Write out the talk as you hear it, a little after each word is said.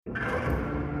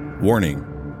Warning: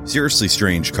 Seriously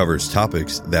Strange covers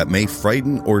topics that may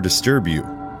frighten or disturb you.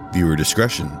 Viewer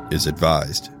discretion is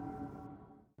advised.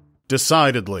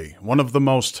 Decidedly, one of the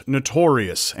most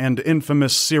notorious and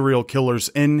infamous serial killers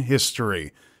in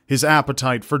history, his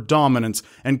appetite for dominance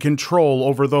and control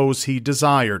over those he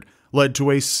desired led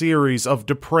to a series of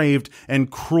depraved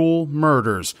and cruel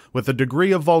murders with a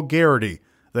degree of vulgarity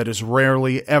that is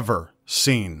rarely ever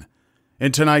seen.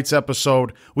 In tonight's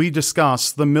episode, we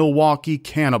discuss the Milwaukee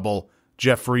Cannibal,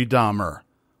 Jeffrey Dahmer.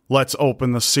 Let's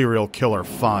open the serial killer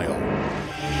file.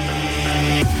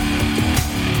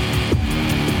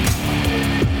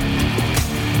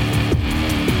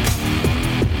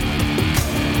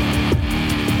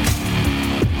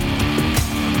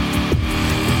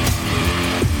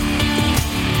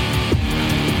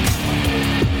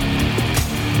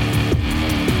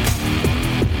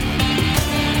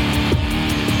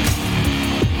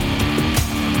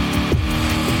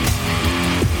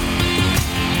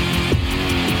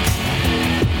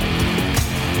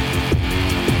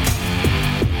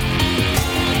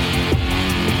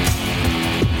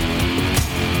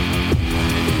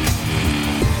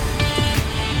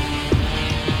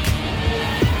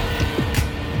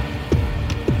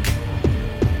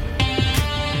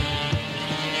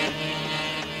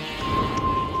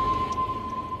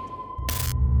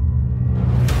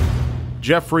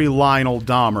 Jeffrey Lionel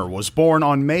Dahmer was born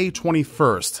on May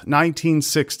 21st,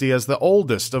 1960 as the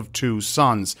oldest of two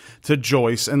sons to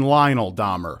Joyce and Lionel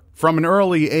Dahmer. From an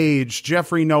early age,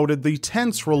 Jeffrey noted the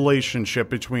tense relationship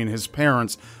between his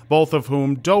parents, both of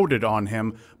whom doted on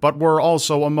him, but were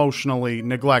also emotionally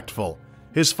neglectful.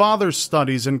 His father's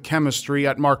studies in chemistry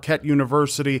at Marquette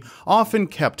University often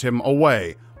kept him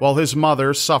away, while his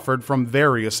mother suffered from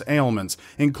various ailments,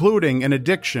 including an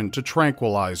addiction to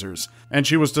tranquilizers, and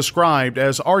she was described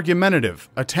as argumentative,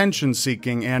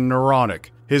 attention-seeking, and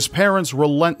neurotic. His parents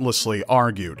relentlessly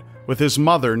argued, with his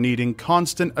mother needing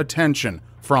constant attention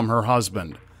from her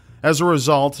husband. As a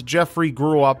result, Jeffrey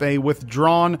grew up a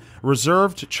withdrawn,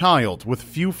 reserved child with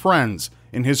few friends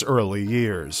in his early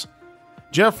years.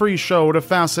 Jeffrey showed a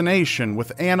fascination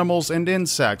with animals and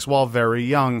insects while very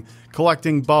young,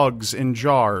 collecting bugs in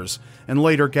jars, and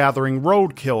later gathering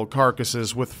roadkill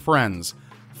carcasses with friends.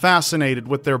 Fascinated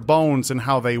with their bones and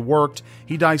how they worked,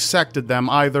 he dissected them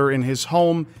either in his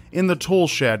home, in the tool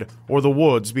shed, or the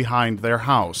woods behind their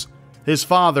house. His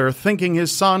father, thinking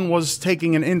his son was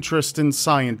taking an interest in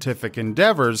scientific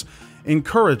endeavors,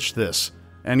 encouraged this,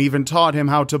 and even taught him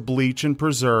how to bleach and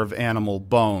preserve animal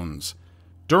bones.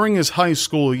 During his high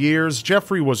school years,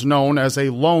 Jeffrey was known as a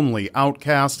lonely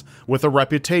outcast with a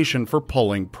reputation for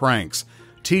pulling pranks.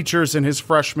 Teachers in his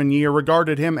freshman year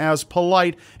regarded him as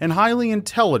polite and highly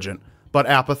intelligent, but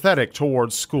apathetic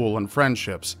towards school and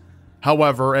friendships.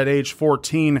 However, at age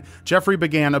 14, Jeffrey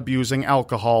began abusing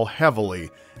alcohol heavily,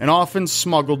 and often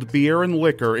smuggled beer and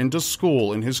liquor into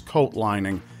school in his coat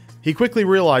lining. He quickly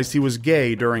realized he was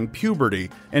gay during puberty,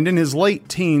 and in his late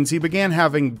teens he began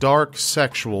having dark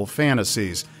sexual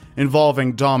fantasies,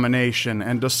 involving domination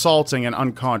and assaulting an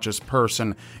unconscious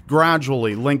person,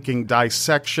 gradually linking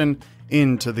dissection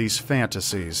into these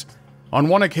fantasies. On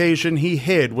one occasion, he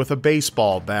hid with a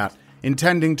baseball bat,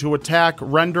 intending to attack,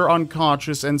 render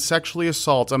unconscious, and sexually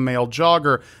assault a male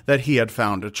jogger that he had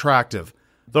found attractive.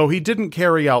 Though he didn't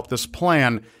carry out this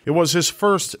plan, it was his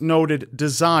first noted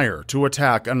desire to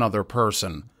attack another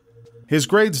person. His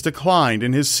grades declined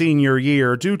in his senior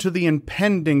year due to the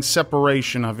impending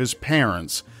separation of his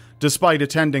parents. Despite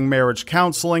attending marriage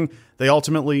counseling, they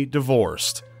ultimately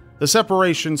divorced. The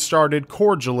separation started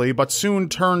cordially, but soon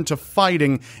turned to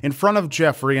fighting in front of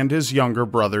Jeffrey and his younger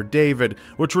brother David,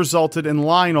 which resulted in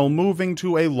Lionel moving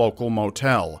to a local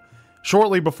motel.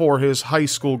 Shortly before his high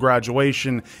school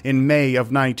graduation in May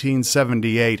of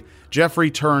 1978, Jeffrey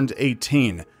turned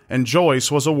 18, and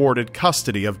Joyce was awarded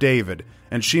custody of David,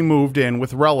 and she moved in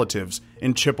with relatives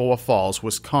in Chippewa Falls,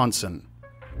 Wisconsin.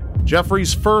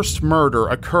 Jeffrey's first murder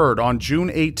occurred on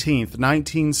June 18,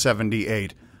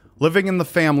 1978. Living in the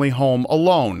family home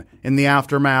alone in the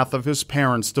aftermath of his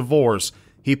parents' divorce,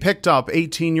 he picked up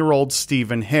 18-year-old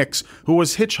Stephen Hicks, who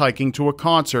was hitchhiking to a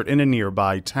concert in a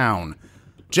nearby town.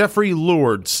 Jeffrey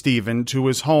lured Stephen to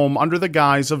his home under the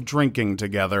guise of drinking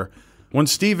together. When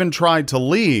Stephen tried to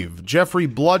leave, Jeffrey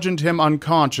bludgeoned him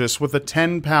unconscious with a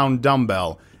 10-pound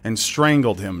dumbbell and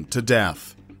strangled him to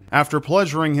death. After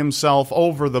pleasuring himself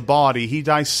over the body, he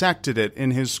dissected it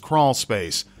in his crawl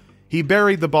space. He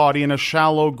buried the body in a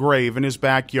shallow grave in his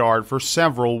backyard for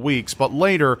several weeks, but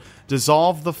later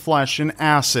dissolved the flesh in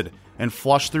acid and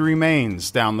flushed the remains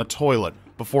down the toilet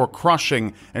before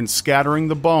crushing and scattering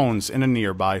the bones in a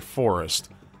nearby forest.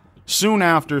 Soon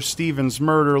after Stephen's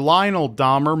murder, Lionel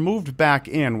Dahmer moved back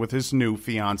in with his new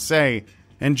fiancée,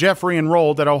 and Jeffrey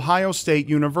enrolled at Ohio State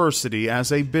University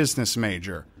as a business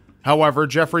major. However,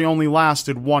 Jeffrey only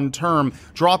lasted one term,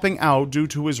 dropping out due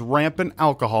to his rampant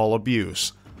alcohol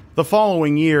abuse. The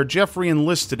following year, Jeffrey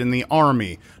enlisted in the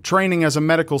Army, training as a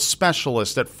medical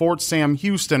specialist at Fort Sam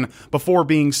Houston before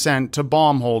being sent to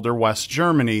Baumholder, West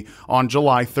Germany on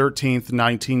July 13,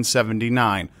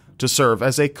 1979, to serve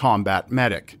as a combat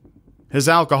medic. His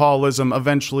alcoholism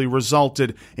eventually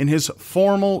resulted in his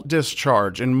formal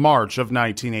discharge in March of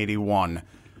 1981.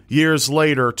 Years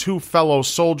later, two fellow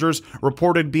soldiers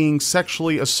reported being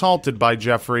sexually assaulted by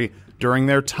Jeffrey during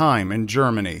their time in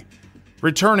Germany.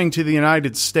 Returning to the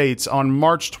United States on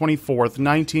March 24,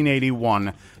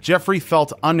 1981, Jeffrey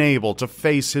felt unable to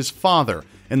face his father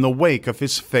in the wake of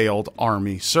his failed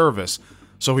Army service,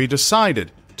 so he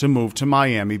decided to move to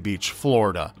Miami Beach,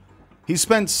 Florida. He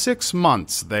spent 6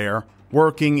 months there,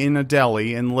 working in a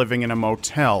deli and living in a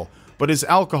motel, but his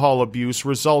alcohol abuse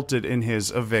resulted in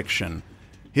his eviction.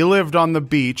 He lived on the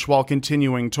beach while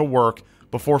continuing to work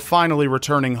before finally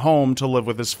returning home to live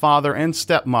with his father and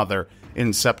stepmother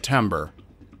in September.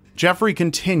 Jeffrey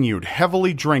continued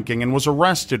heavily drinking and was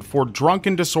arrested for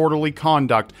drunken disorderly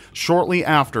conduct shortly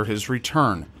after his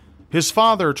return. His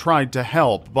father tried to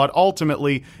help, but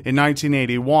ultimately, in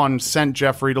 1981, sent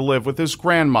Jeffrey to live with his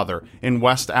grandmother in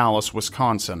West Allis,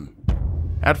 Wisconsin.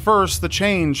 At first, the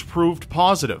change proved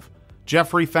positive.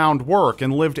 Jeffrey found work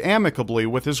and lived amicably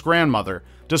with his grandmother,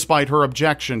 despite her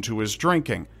objection to his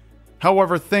drinking.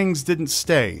 However, things didn't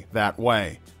stay that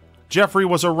way. Jeffrey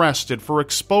was arrested for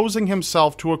exposing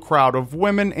himself to a crowd of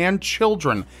women and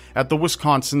children at the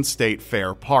Wisconsin State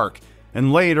Fair Park,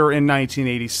 and later in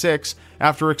 1986,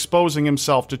 after exposing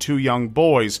himself to 2 young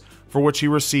boys, for which he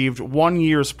received 1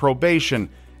 year's probation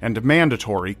and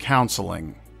mandatory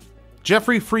counseling.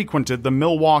 Jeffrey frequented the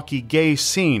Milwaukee gay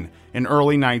scene in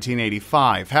early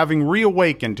 1985, having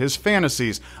reawakened his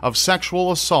fantasies of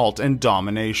sexual assault and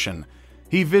domination.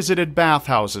 He visited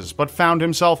bathhouses, but found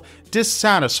himself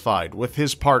dissatisfied with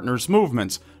his partner's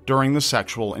movements during the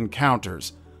sexual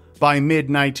encounters. By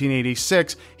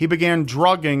mid-1986, he began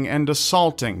drugging and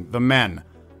assaulting the men.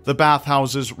 The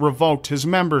bathhouses revoked his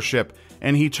membership,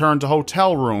 and he turned to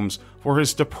hotel rooms for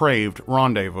his depraved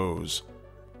rendezvous.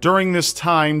 During this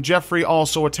time, Jeffrey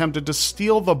also attempted to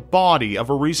steal the body of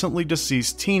a recently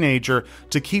deceased teenager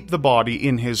to keep the body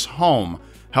in his home.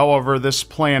 However, this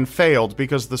plan failed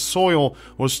because the soil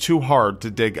was too hard to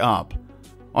dig up.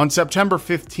 On September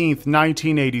 15,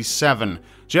 1987,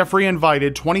 Jeffrey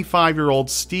invited 25-year-old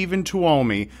Stephen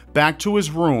Tuomi back to his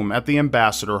room at the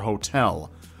Ambassador Hotel.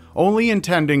 Only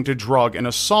intending to drug and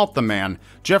assault the man,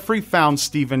 Jeffrey found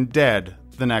Stephen dead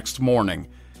the next morning.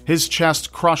 His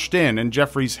chest crushed in and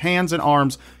Jeffrey's hands and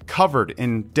arms covered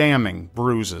in damning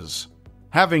bruises.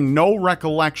 Having no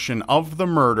recollection of the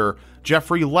murder,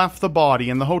 Jeffrey left the body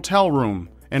in the hotel room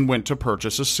and went to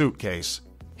purchase a suitcase.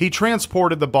 He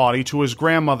transported the body to his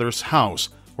grandmother's house,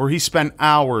 where he spent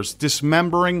hours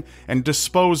dismembering and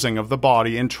disposing of the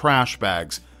body in trash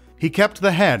bags. He kept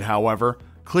the head, however,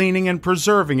 cleaning and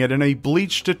preserving it in a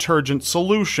bleach detergent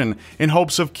solution in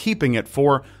hopes of keeping it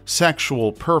for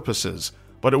sexual purposes,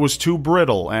 but it was too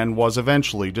brittle and was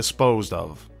eventually disposed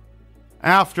of.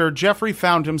 After, Jeffrey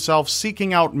found himself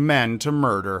seeking out men to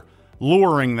murder,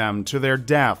 luring them to their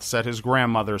deaths at his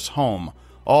grandmother's home,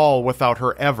 all without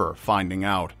her ever finding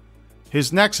out.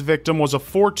 His next victim was a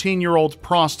 14-year-old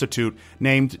prostitute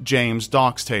named James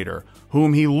Doxtator,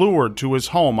 whom he lured to his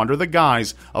home under the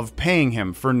guise of paying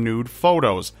him for nude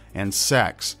photos and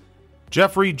sex.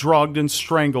 Jeffrey drugged and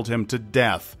strangled him to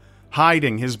death,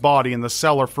 hiding his body in the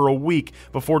cellar for a week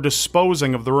before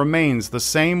disposing of the remains the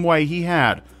same way he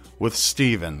had with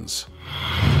Stevens.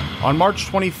 On March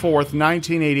 24,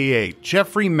 1988,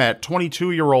 Jeffrey met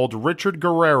 22-year-old Richard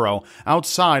Guerrero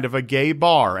outside of a gay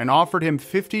bar and offered him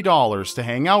 $50 to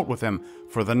hang out with him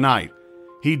for the night.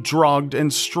 He drugged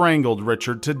and strangled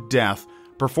Richard to death,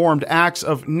 performed acts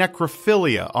of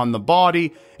necrophilia on the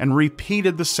body, and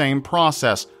repeated the same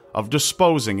process of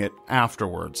disposing it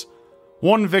afterwards.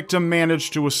 One victim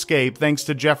managed to escape thanks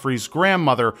to Jeffrey's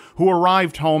grandmother, who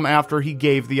arrived home after he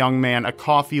gave the young man a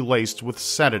coffee laced with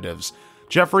sedatives.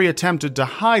 Jeffrey attempted to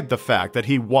hide the fact that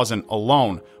he wasn't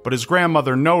alone, but his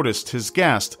grandmother noticed his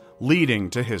guest, leading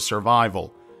to his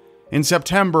survival. In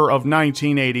September of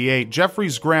 1988,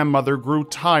 Jeffrey's grandmother grew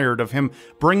tired of him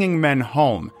bringing men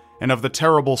home and of the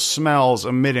terrible smells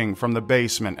emitting from the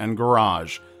basement and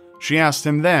garage. She asked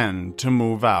him then to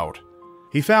move out.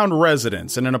 He found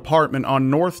residence in an apartment on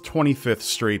North 25th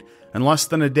Street, and less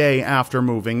than a day after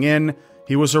moving in,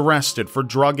 he was arrested for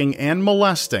drugging and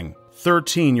molesting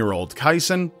 13-year-old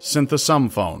Kyson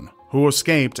Synthesumphone, who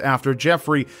escaped after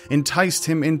Jeffrey enticed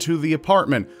him into the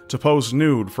apartment to pose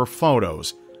nude for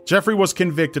photos. Jeffrey was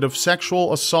convicted of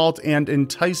sexual assault and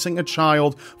enticing a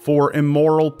child for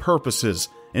immoral purposes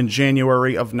in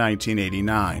January of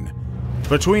 1989.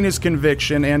 Between his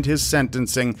conviction and his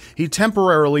sentencing, he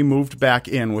temporarily moved back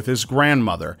in with his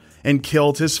grandmother and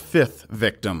killed his fifth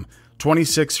victim,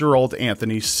 26-year-old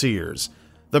Anthony Sears.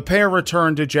 The pair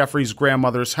returned to Jeffrey's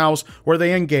grandmother's house where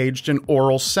they engaged in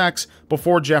oral sex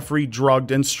before Jeffrey drugged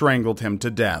and strangled him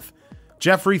to death.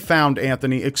 Jeffrey found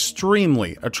Anthony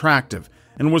extremely attractive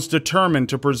and was determined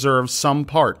to preserve some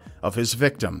part of his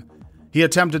victim. He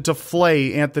attempted to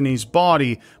flay Anthony's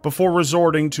body before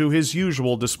resorting to his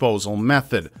usual disposal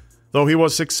method, though he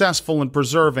was successful in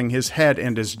preserving his head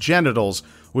and his genitals,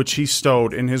 which he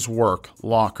stowed in his work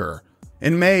locker.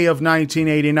 In May of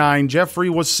 1989, Jeffrey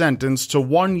was sentenced to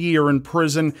 1 year in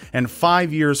prison and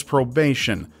 5 years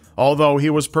probation, although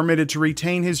he was permitted to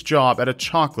retain his job at a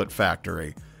chocolate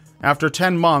factory. After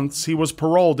 10 months, he was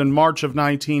paroled in March of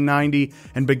 1990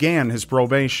 and began his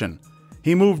probation.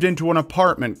 He moved into an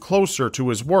apartment closer to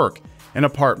his work, in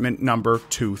apartment number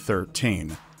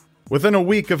 213. Within a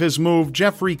week of his move,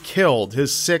 Jeffrey killed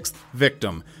his sixth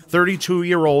victim,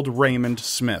 32-year-old Raymond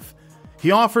Smith. He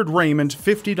offered Raymond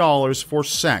 $50 for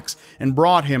sex and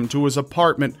brought him to his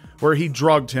apartment where he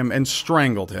drugged him and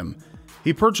strangled him.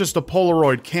 He purchased a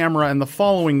Polaroid camera and the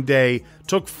following day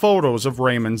took photos of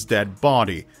Raymond's dead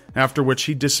body, after which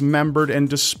he dismembered and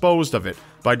disposed of it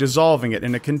by dissolving it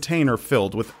in a container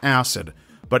filled with acid,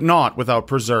 but not without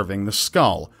preserving the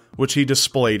skull, which he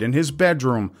displayed in his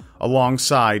bedroom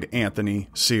alongside Anthony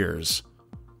Sears.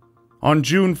 On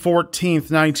June 14,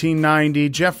 1990,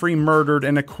 Jeffrey murdered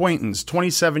an acquaintance,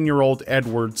 27-year-old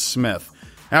Edward Smith.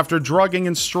 After drugging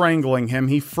and strangling him,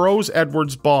 he froze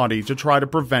Edward's body to try to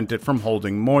prevent it from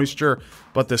holding moisture,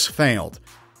 but this failed.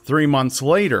 3 months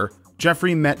later,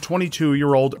 Jeffrey met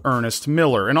 22-year-old Ernest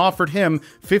Miller and offered him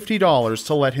 $50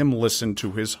 to let him listen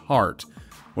to his heart.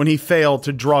 When he failed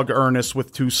to drug Ernest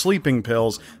with 2 sleeping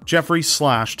pills, Jeffrey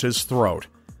slashed his throat.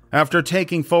 After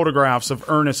taking photographs of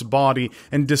Ernest's body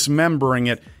and dismembering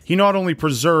it, he not only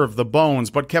preserved the bones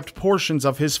but kept portions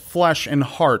of his flesh and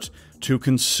heart to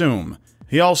consume.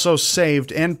 He also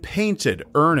saved and painted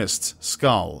Ernest's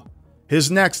skull.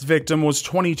 His next victim was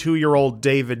 22-year-old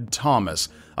David Thomas,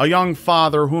 a young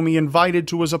father whom he invited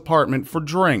to his apartment for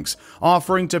drinks,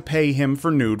 offering to pay him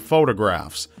for nude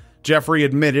photographs. Jeffrey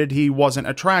admitted he wasn't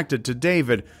attracted to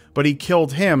David, but he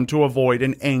killed him to avoid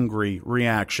an angry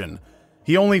reaction.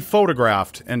 He only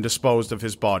photographed and disposed of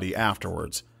his body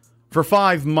afterwards. For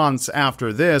 5 months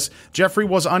after this, Jeffrey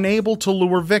was unable to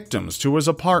lure victims to his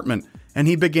apartment, and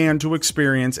he began to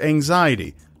experience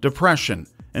anxiety, depression,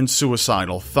 and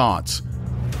suicidal thoughts.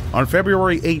 On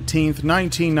February 18,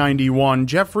 1991,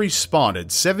 Jeffrey spotted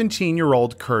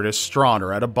 17-year-old Curtis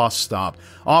Strotter at a bus stop,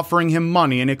 offering him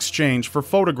money in exchange for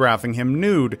photographing him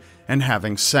nude and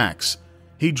having sex.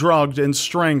 He drugged and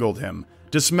strangled him,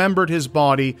 dismembered his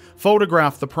body,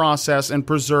 photographed the process, and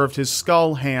preserved his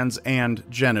skull, hands, and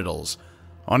genitals.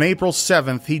 On April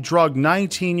 7th, he drugged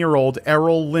 19-year-old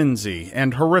Errol Lindsay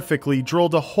and horrifically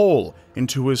drilled a hole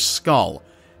into his skull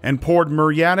and poured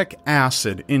muriatic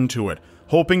acid into it,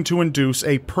 hoping to induce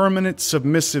a permanent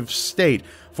submissive state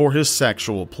for his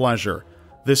sexual pleasure.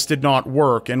 This did not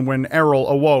work, and when Errol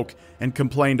awoke and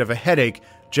complained of a headache,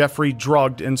 Jeffrey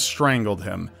drugged and strangled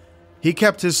him. He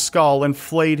kept his skull and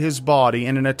flayed his body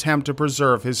in an attempt to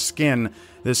preserve his skin.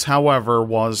 This, however,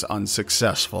 was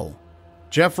unsuccessful.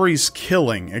 Jeffrey's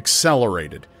killing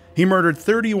accelerated. He murdered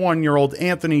 31-year-old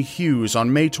Anthony Hughes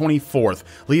on May 24th,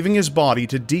 leaving his body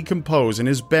to decompose in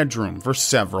his bedroom for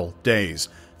several days.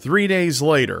 3 days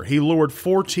later, he lured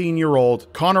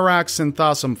 14-year-old Conorak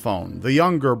Synthesumphone, the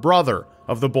younger brother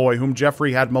of the boy whom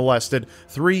Jeffrey had molested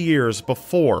 3 years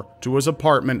before, to his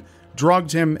apartment,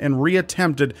 drugged him, and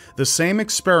reattempted the same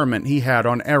experiment he had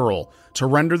on Errol to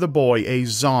render the boy a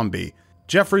zombie.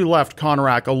 Jeffrey left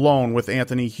Conorak alone with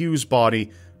Anthony Hughes'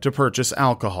 body to purchase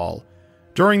alcohol.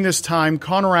 During this time,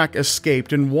 Conorak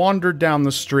escaped and wandered down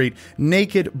the street,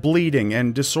 naked, bleeding,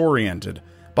 and disoriented.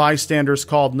 Bystanders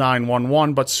called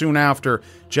 911, but soon after,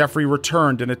 Jeffrey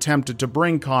returned and attempted to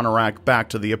bring Conorak back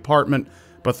to the apartment,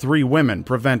 but 3 women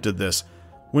prevented this.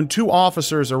 When 2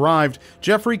 officers arrived,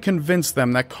 Jeffrey convinced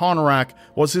them that Conorak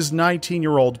was his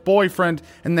 19-year-old boyfriend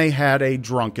and they had a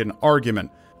drunken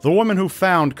argument. The woman who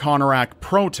found Conorak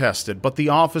protested, but the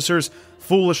officers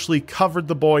foolishly covered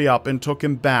the boy up and took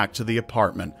him back to the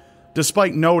apartment.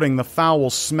 Despite noting the foul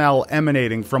smell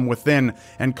emanating from within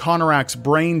and Conorak's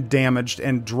brain-damaged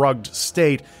and drugged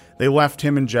state, they left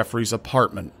him in Jeffrey's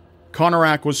apartment.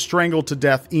 Konorak was strangled to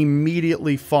death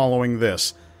immediately following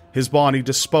this, his body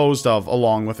disposed of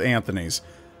along with Anthony's.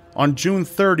 On June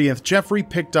 30th, Jeffrey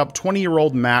picked up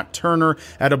 20-year-old Matt Turner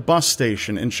at a bus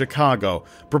station in Chicago,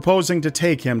 proposing to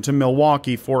take him to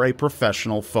Milwaukee for a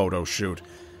professional photo shoot.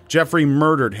 Jeffrey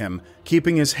murdered him,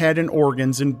 keeping his head and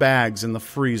organs in bags in the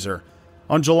freezer.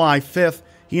 On July 5th,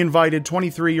 he invited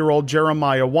 23-year-old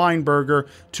Jeremiah Weinberger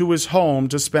to his home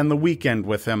to spend the weekend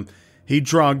with him. He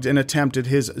drugged and attempted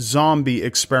his zombie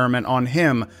experiment on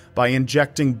him by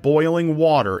injecting boiling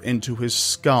water into his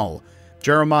skull.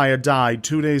 Jeremiah died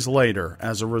 2 days later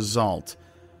as a result.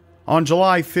 On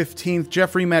July 15th,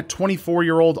 Jeffrey met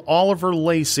 24-year-old Oliver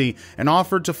Lacey and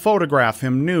offered to photograph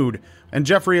him nude, and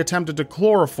Jeffrey attempted to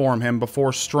chloroform him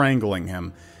before strangling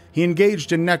him. He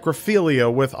engaged in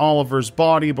necrophilia with Oliver's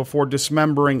body before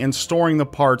dismembering and storing the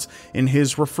parts in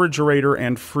his refrigerator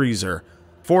and freezer.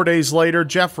 4 days later,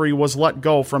 Jeffrey was let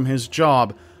go from his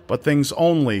job, but things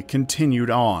only continued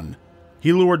on.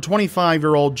 He lured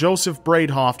 25-year-old Joseph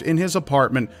Braidhoft in his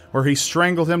apartment, where he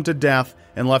strangled him to death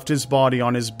and left his body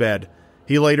on his bed.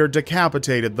 He later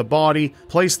decapitated the body,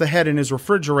 placed the head in his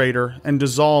refrigerator, and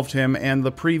dissolved him and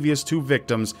the previous 2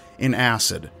 victims in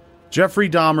acid. Jeffrey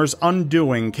Dahmer's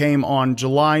undoing came on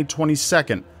July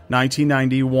 22,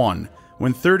 1991,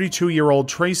 when 32-year-old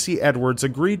Tracy Edwards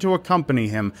agreed to accompany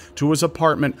him to his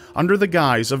apartment under the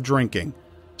guise of drinking.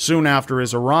 Soon after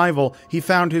his arrival, he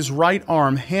found his right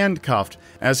arm handcuffed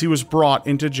as he was brought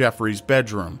into Jeffrey's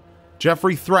bedroom.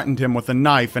 Jeffrey threatened him with a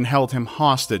knife and held him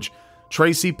hostage.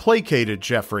 Tracy placated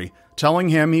Jeffrey, telling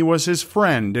him he was his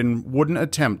friend and wouldn't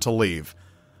attempt to leave.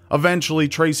 Eventually,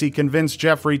 Tracy convinced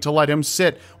Jeffrey to let him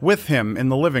sit with him in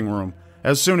the living room.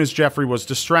 As soon as Jeffrey was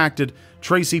distracted,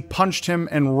 Tracy punched him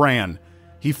and ran.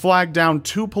 He flagged down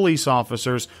 2 police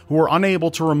officers who were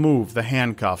unable to remove the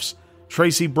handcuffs.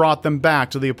 Tracy brought them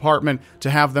back to the apartment to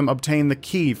have them obtain the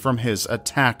key from his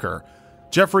attacker.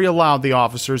 Jeffrey allowed the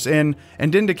officers in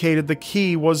and indicated the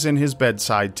key was in his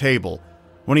bedside table.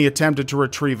 When he attempted to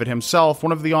retrieve it himself,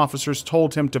 one of the officers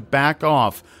told him to back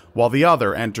off while the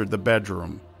other entered the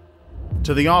bedroom.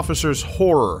 To the officer's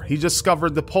horror, he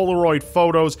discovered the Polaroid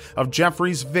photos of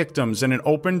Jeffrey's victims in an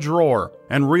open drawer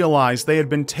and realized they had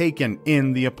been taken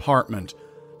in the apartment.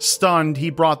 Stunned, he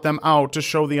brought them out to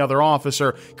show the other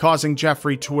officer, causing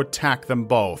Jeffrey to attack them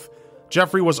both.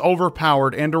 Jeffrey was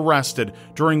overpowered and arrested,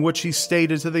 during which he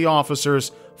stated to the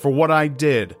officers, "For what I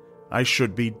did, I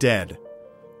should be dead."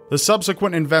 The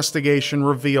subsequent investigation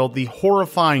revealed the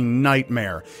horrifying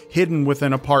nightmare hidden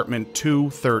within apartment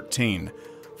 213.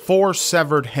 4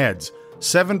 severed heads,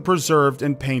 7 preserved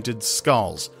and painted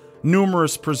skulls,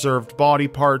 numerous preserved body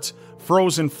parts,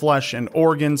 frozen flesh and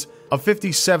organs, a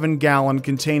 57-gallon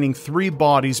containing 3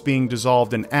 bodies being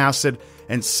dissolved in acid,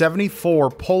 and 74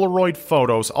 Polaroid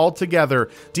photos altogether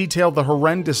detailed the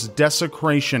horrendous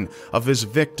desecration of his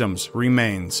victims'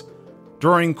 remains.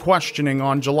 During questioning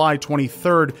on July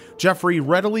 23rd, Jeffrey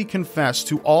readily confessed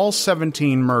to all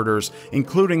 17 murders,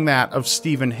 including that of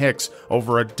Stephen Hicks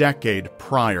over a decade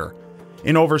prior.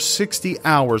 In over 60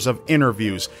 hours of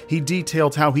interviews, he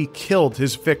detailed how he killed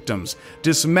his victims,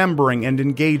 dismembering and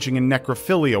engaging in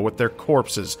necrophilia with their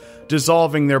corpses,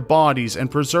 dissolving their bodies and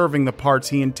preserving the parts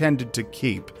he intended to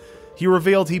keep. He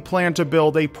revealed he planned to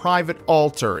build a private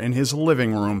altar in his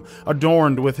living room,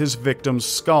 adorned with his victims'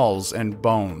 skulls and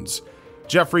bones.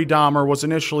 Jeffrey Dahmer was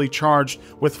initially charged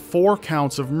with 4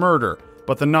 counts of murder,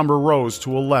 but the number rose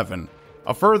to 11.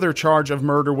 A further charge of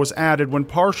murder was added when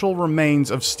partial remains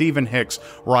of Stephen Hicks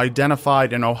were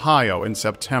identified in Ohio in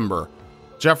September.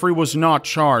 Jeffrey was not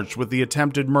charged with the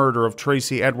attempted murder of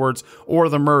Tracy Edwards or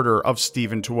the murder of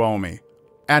Stephen Tuomi.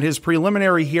 At his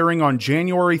preliminary hearing on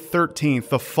January 13th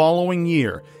the following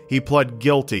year, he pled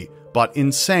guilty, but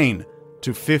insane,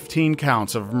 to 15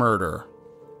 counts of murder.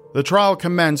 The trial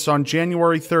commenced on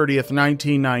January 30th,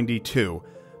 1992.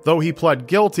 Though he pled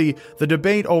guilty, the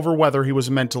debate over whether he was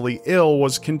mentally ill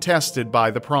was contested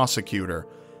by the prosecutor.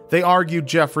 They argued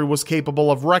Jeffrey was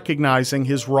capable of recognizing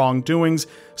his wrongdoings,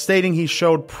 stating he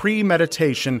showed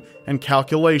premeditation and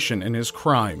calculation in his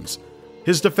crimes.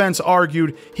 His defense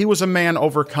argued he was a man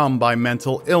overcome by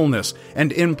mental illness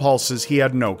and impulses he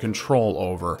had no control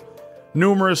over.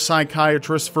 Numerous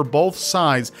psychiatrists for both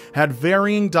sides had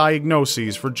varying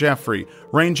diagnoses for Jeffrey,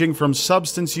 ranging from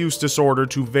substance use disorder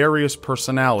to various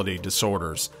personality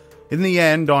disorders. In the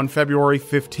end, on February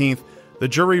 15th, the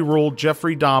jury ruled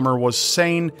Jeffrey Dahmer was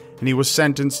sane and he was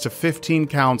sentenced to 15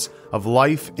 counts of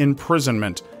life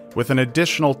imprisonment, with an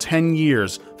additional 10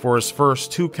 years for his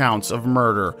first 2 counts of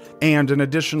murder and an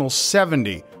additional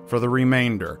 70 for the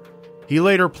remainder. He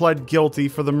later pled guilty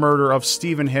for the murder of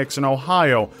Stephen Hicks in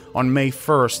Ohio on May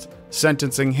 1st,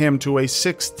 sentencing him to a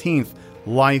 16th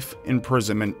life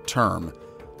imprisonment term.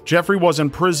 Jeffrey was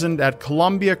imprisoned at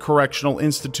Columbia Correctional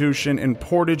Institution in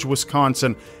Portage,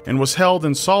 Wisconsin, and was held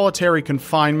in solitary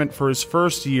confinement for his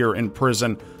first year in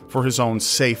prison for his own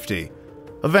safety.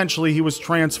 Eventually, he was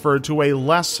transferred to a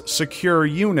less secure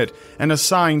unit and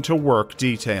assigned to work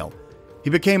detail.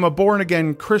 He became a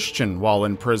born-again Christian while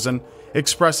in prison,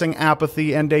 expressing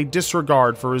apathy and a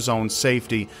disregard for his own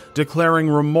safety, declaring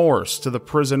remorse to the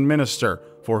prison minister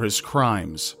for his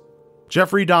crimes.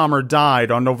 Jeffrey Dahmer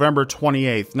died on November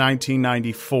 28,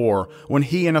 1994, when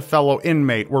he and a fellow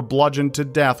inmate were bludgeoned to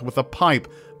death with a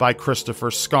pipe by Christopher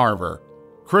Scarver.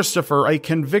 Christopher, a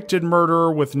convicted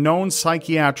murderer with known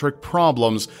psychiatric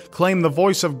problems, claimed the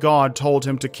voice of God told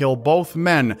him to kill both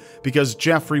men because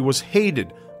Jeffrey was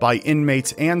hated by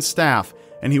inmates and staff,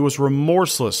 and he was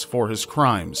remorseless for his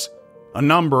crimes. A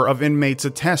number of inmates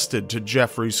attested to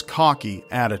Jeffrey's cocky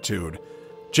attitude.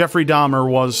 Jeffrey Dahmer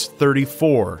was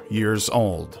 34 years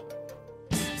old.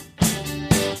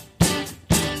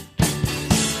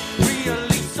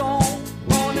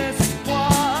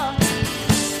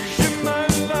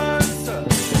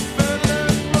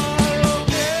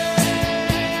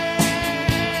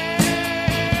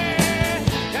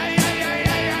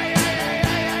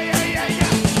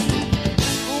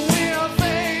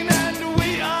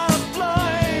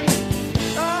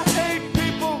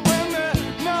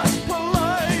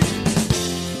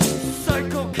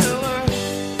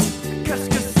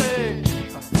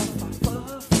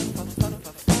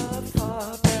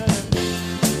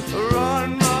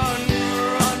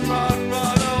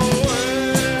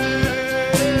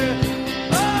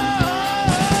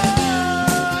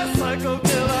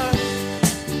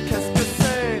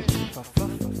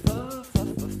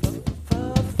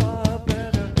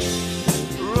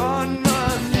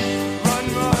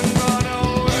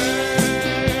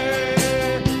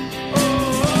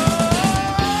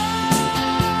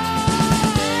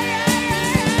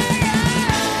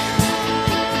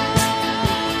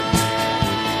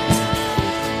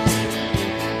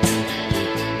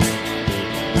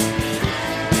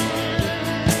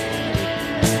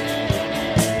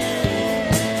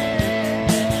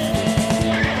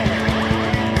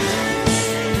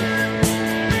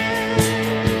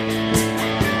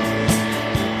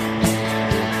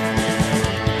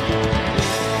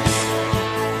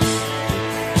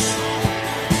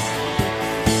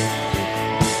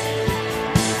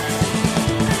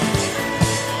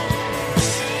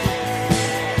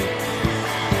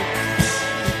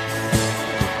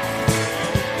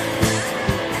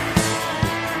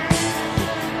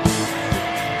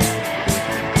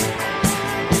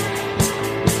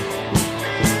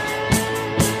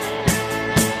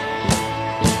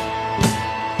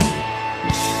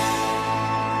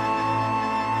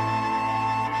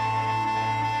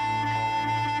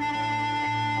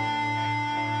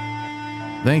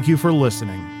 Thank you for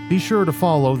listening. Be sure to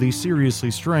follow the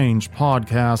Seriously Strange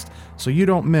podcast so you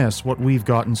don't miss what we've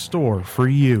got in store for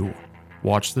you.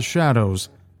 Watch the shadows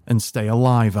and stay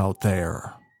alive out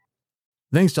there.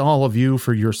 Thanks to all of you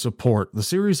for your support. The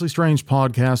Seriously Strange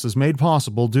podcast is made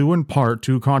possible due in part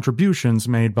to contributions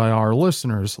made by our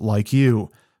listeners like you.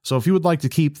 So if you would like to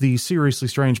keep the Seriously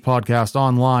Strange podcast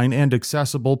online and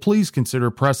accessible, please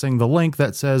consider pressing the link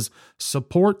that says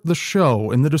support the show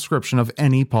in the description of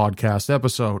any podcast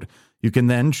episode. You can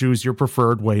then choose your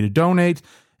preferred way to donate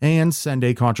and send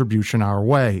a contribution our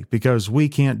way, because we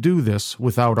can't do this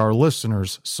without our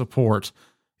listeners' support.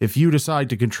 If you decide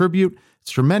to contribute,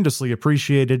 it's tremendously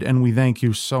appreciated, and we thank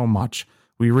you so much.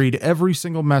 We read every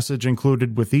single message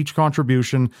included with each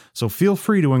contribution, so feel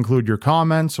free to include your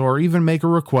comments or even make a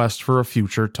request for a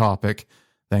future topic.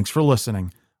 Thanks for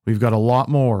listening. We've got a lot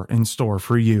more in store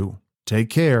for you.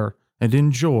 Take care and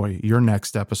enjoy your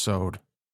next episode.